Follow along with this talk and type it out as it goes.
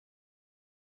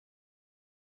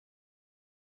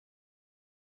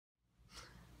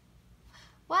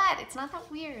What? It's not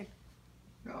that weird.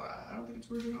 No, I don't think it's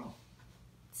weird at all.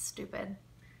 It's stupid.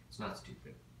 It's not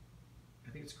stupid.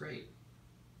 I think it's great.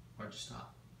 Why'd you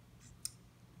stop?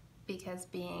 Because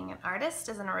being an artist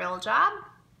isn't a real job,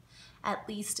 at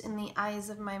least in the eyes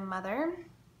of my mother.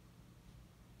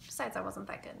 Besides, I wasn't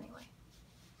that good anyway.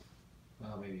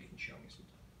 Well, maybe you can show me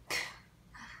sometime.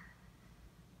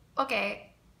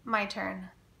 Okay, my turn.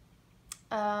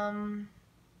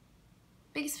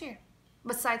 Biggest fear,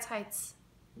 besides heights.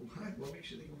 What? What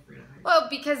makes you think I'm afraid of heights? Well,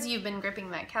 because you've been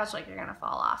gripping that couch like you're gonna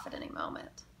fall off at any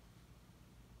moment.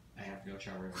 I have no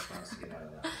charming response to get out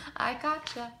of that. I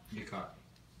gotcha. You caught me.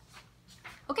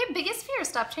 Okay, biggest fear,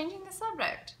 stop changing the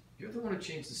subject. You're the one who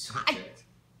changed the subject.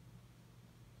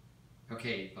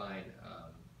 Okay, fine.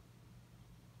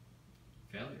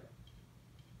 Failure.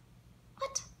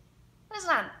 What? That's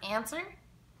not an answer.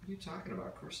 What are you talking about?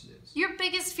 Of course it is. Your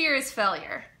biggest fear is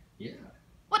failure. Yeah.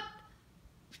 What?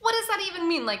 What does that even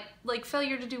mean? Like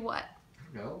failure to do what? I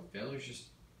don't know. Failure's just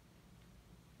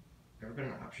never been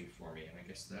an option for me, and I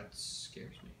guess that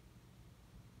scares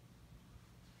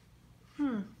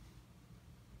me.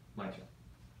 My turn.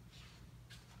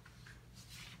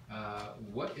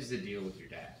 What is the deal with your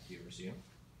dad? Do you ever see him?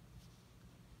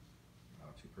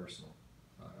 Oh, too personal.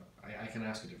 I can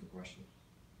ask a different question.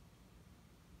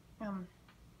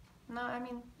 No, I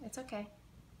mean, it's okay.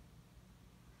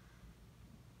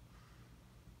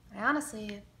 I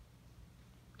honestly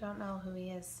don't know who he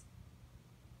is.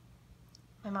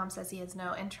 My mom says he has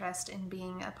no interest in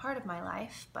being a part of my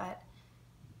life, but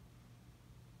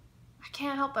I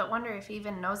can't help but wonder if he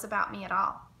even knows about me at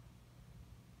all.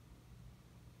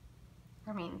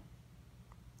 I mean,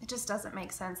 it just doesn't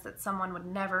make sense that someone would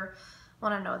never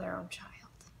want to know their own child.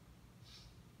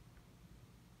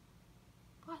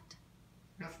 What?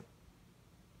 Nothing.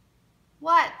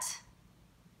 What?